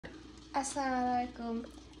Assalamu alaikum.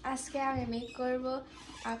 আজকে আমি make করব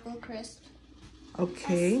apple crisp.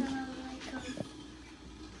 Okay. Assalamu alaikum.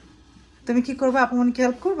 তুমি কি করবে? আপনি কি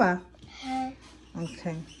হেল্প করবা? হ্যাঁ।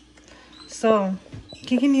 Okay. So,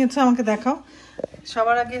 কি নিয়েছো আমাকে দেখাও।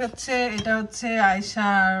 সবার আগে হচ্ছে এটা হচ্ছে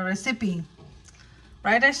আয়েশার রেসিপি।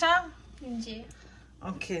 রাইট আয়েশা? জি।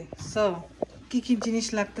 Okay. So, কি জিনিস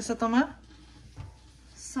লাগতেছে তোমার?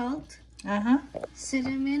 Salt. Cinnamon.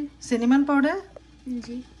 Cinnamon. Cinnamon powder?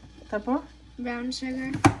 জি। তারপর? Brown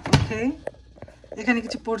sugar. Okay. এখানে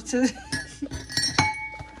কিছু পড়ছে।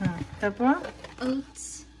 হ্যাঁ, তারপর? Oats.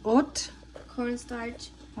 Oat. Cornstarch.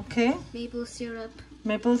 Okay. Maple syrup.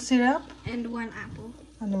 Maple syrup. And 1 apple.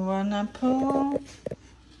 And 1 apple.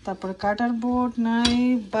 তারপরে কাটার বোর্ড,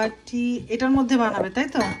 নাইফ, বাটি এটার মধ্যে বানাবে তাই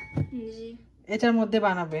তো? জি। এটার মধ্যে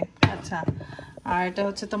বানাবে। আচ্ছা। আর এটা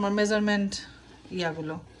হচ্ছে তোমার মেজারমেন্ট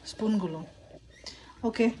ইয়াগুলো, স্পুনগুলো।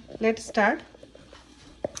 Okay, let's start.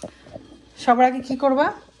 সবার আগে কি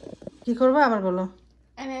করবা আবার বলো।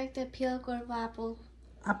 আমি একটা পিল করব আপেল।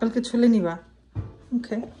 আপেলকে ছুলে নিবা।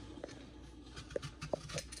 ওকে।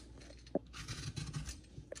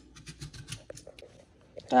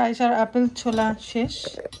 তো আয়েশার আপেল ছোলা শেষ,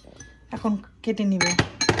 এখন কেটে নিবে।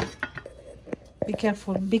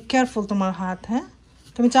 বি কেয়ারফুল তোমার হাত। হ্যাঁ,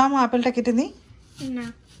 তুমি চাও মা আপেলটা কেটে দিই? না।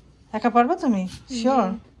 একা পারবা তুমি? শিওর?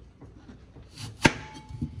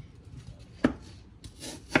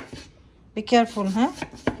 Be careful. হ্যাঁ,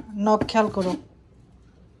 নখ খেয়াল করো।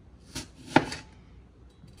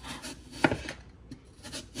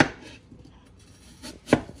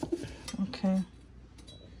 ওকে।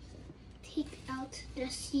 Take out the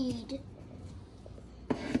seed.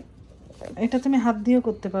 এটা তুমি হাত দিয়েও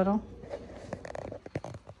করতে পারো।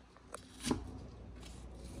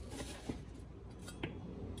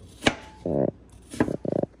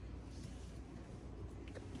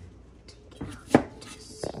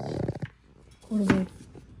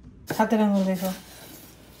 হাতের আঙুল দেখো,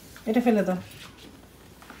 এটা ফেলে দাও।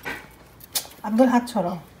 আব্দুল হাত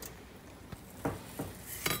ছড়াও।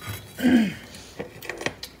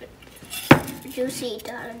 Juicy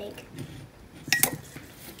garlic.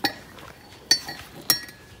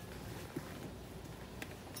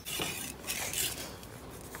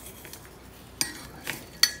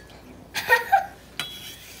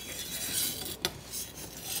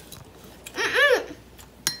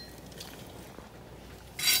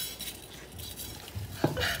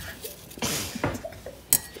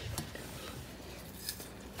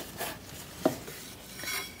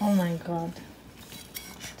 Oh my god.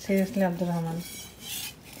 Seriously, Abdul Rahman.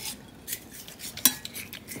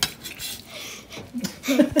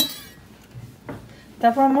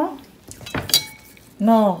 তারপর মো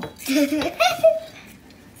নো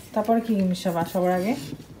তারপর কি মিশাবা সবার আগে?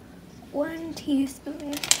 1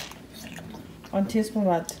 teaspoon. 1 teaspoon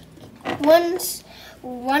what?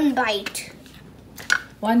 1 bite.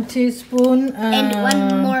 1 teaspoon And 1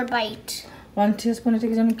 more bite. 1 teaspoon এটা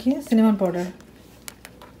কি জানো কি? Cinnamon powder.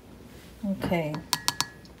 ওকে।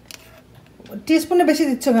 টিস্পুনে বেশি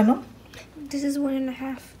দিচ্ছ কেন? This is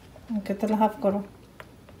 1.5. ওকে, তাহলে হাফ করো।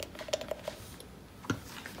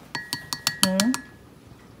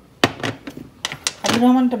 আব্দুর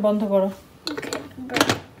রহমানটা বন্ধ করো।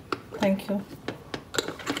 Thank you.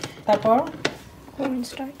 তারপর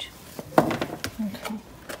Cornstarch. Okay.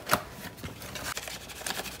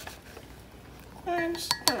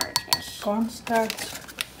 Cornstarch.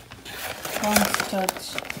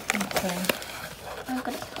 Okay. I'm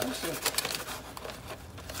gonna close it.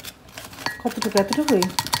 কতটুকু? এতটুকুই?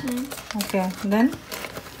 ওকে, দেন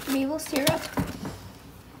Maple syrup.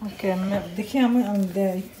 ওকে, দেখি আমি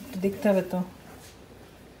দেখতে হবে তো।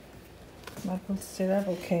 maple syrup.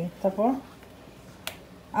 ওকে, তারপর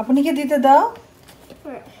আপনি কি দিতে দাও?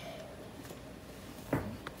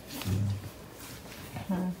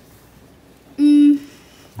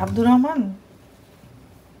 আব্দুর রহমান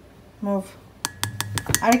মুভ।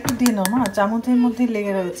 আরেকটু দিয়ে নাও মা, চামচের মধ্যে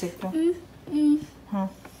লেগে রয়েছে একটু। হ্যাঁ,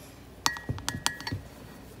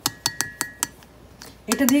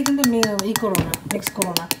 এটা দিয়ে কিন্তু ই করো না, মিক্স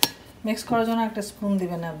করো না। মিক্স করার জন্য একটা স্পুন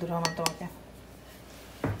দিবে না আব্দুর রহমান তোমাকে।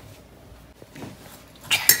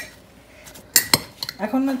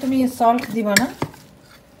 এখন না তুমি সল্ট দিবা না?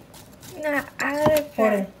 না, আর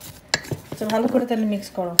পরে। আচ্ছা, ভালো করে তাহলে মিক্স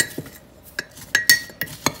করো।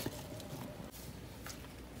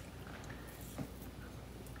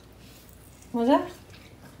 মজা?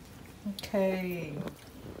 ওকে।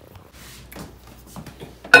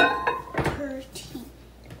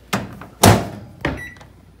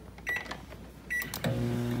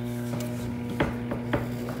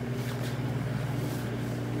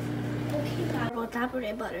 তারপরে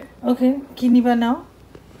butter. ওকে, কি নিবা নাও?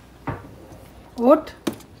 What?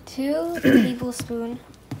 2 tablespoons.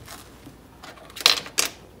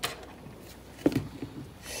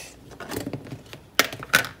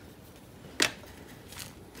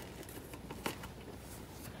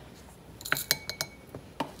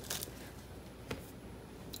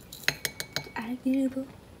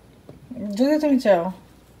 যদি তুমি চাও।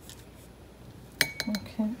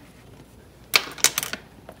 Okay.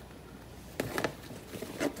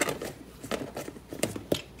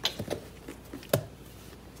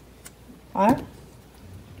 R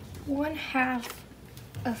 1/2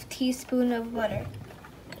 of teaspoon of butter.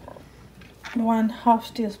 1/2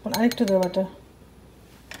 teaspoon. আরেকটু দাও বাটার।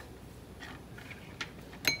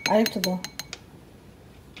 আরেকটু দাও।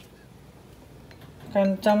 কারণ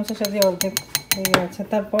চামচের সাথে অর্ধেক হয়ে গেছে।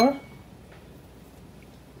 তারপর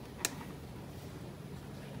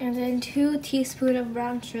And then 2 teaspoons of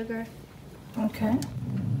brown sugar. Okay.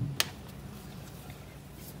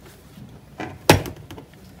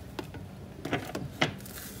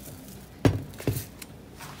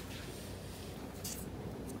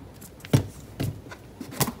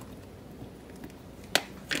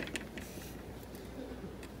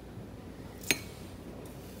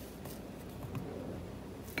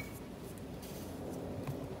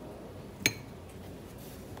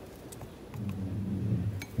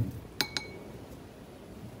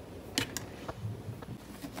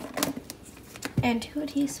 And 2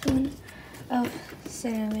 teaspoons of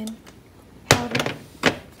cinnamon powder.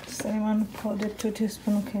 Cinnamon powder 2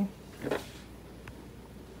 teaspoon. Okay.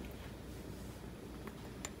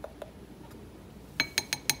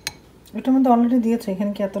 এটার মধ্যে অলরেডি দিয়েছে,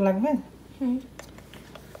 এখানে কি এত লাগবে?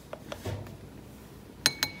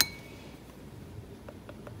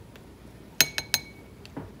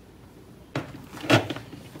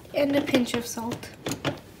 And a pinch of salt.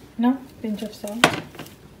 No, pinch of salt.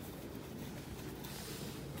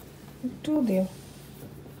 একটু দিও।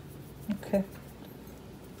 Okay.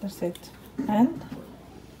 That's it. And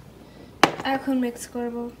এখন mix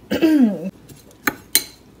করব।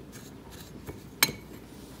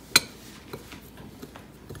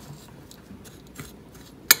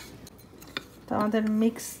 তো আমাদের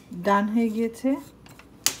মিক্স ডান হয়ে গিয়েছে।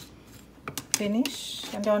 ফিনিশ।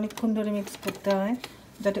 এটা অনেকক্ষণ ধরে মিক্স করতে হয়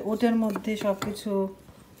যাতে ওটার মধ্যে সব কিছু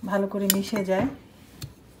ভালো করে মিশে যায়।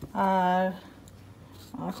 আর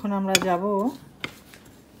এখন আমরা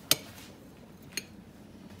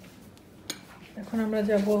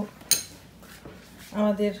যাব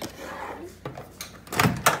আমাদের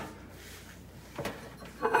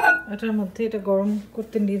এটার মধ্যে। এটা গরম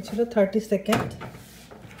করতে নিয়েছিল 30 সেকেন্ড।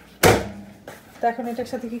 তো এখন এটার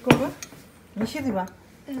সাথে কি করবা? মিশিয়ে দিবা?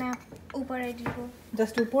 না, উপরে দিব।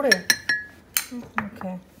 জাস্ট উপরে?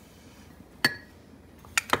 ওকে।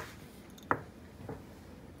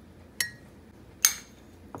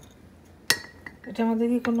 এটার মধ্যে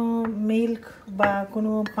কি কোনো মিল্ক বা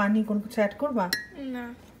কোনো পানি কোনো কিছু অ্যাড করবা? না।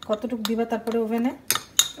 কতটুকু দিবা তারপরে ওভেনে?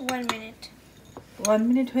 1 minute. 1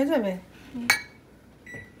 মিনিট হয়ে যাবে?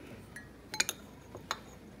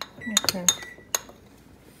 ওকে।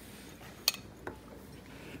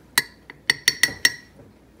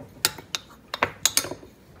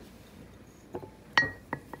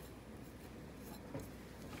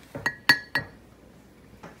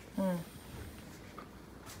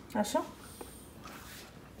 আসো।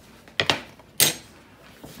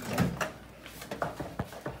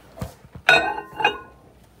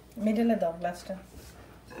 মিডলে দাও গ্লাসটা।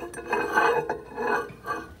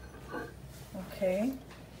 ওকে।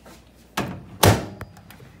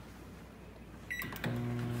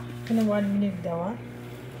 এখানে 1 মিনিট দেওয়া।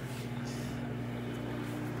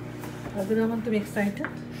 আবির রহমান, তুমি এক্সাইটেড?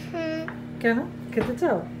 কেন? খেতে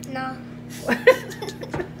চাও? না।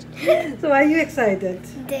 So why are you excited?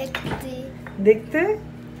 দেখতে। দেখতে?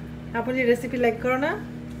 আপনি রেসিপি লাইক করো না?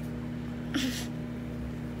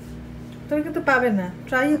 তুমি কিন্তু পাবে না,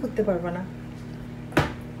 ট্রাইও করতে পারবে না।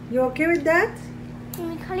 You okay with that?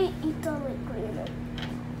 তুমি খালি ইটা লাইক করে দাও।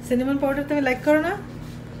 সিনেমন পাউডার তুমি লাইক করো না?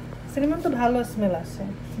 সিনেমন তো ভালো স্মেল আসে।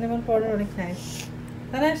 সিনেমন পাউডার অনেক নাইস।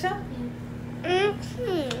 তাই না আশা?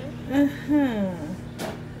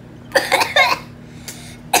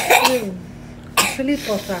 আসলে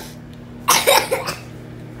কথা।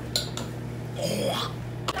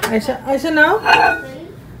 আয়শা নাও।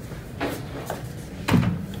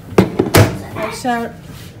 আয়শা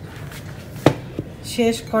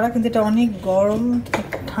শেষ করা, কিন্তু এটা অনেক গরম,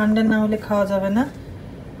 ঠান্ডা না হলে খাওয়া যাবে না,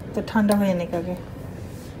 তো ঠান্ডা হয়ে নিক আগে।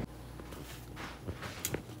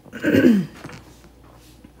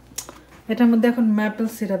 এটার মধ্যে এখন ম্যাপল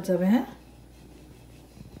সিরাপ যাবে। হ্যাঁ,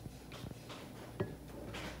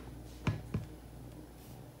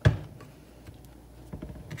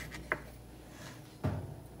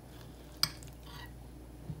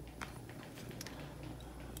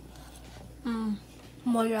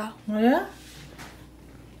 মজা মজা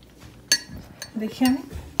দেখি আমি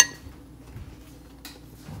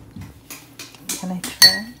এখানে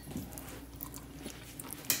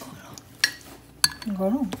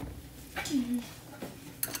গরম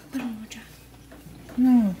মজা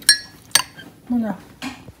মজা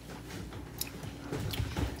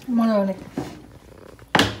মজা অনেক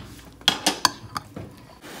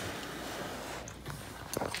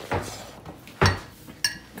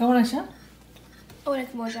কেমন আছে অনেক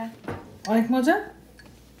মজা অনেক মজা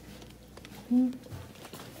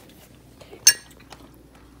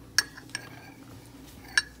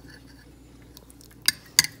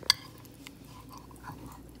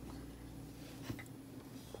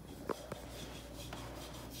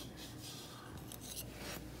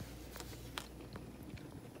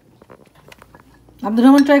আব্দুর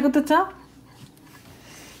রহমান ট্রাই করতে চাও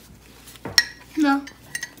না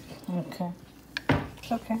ওকে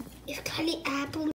ওকে It's খালি apple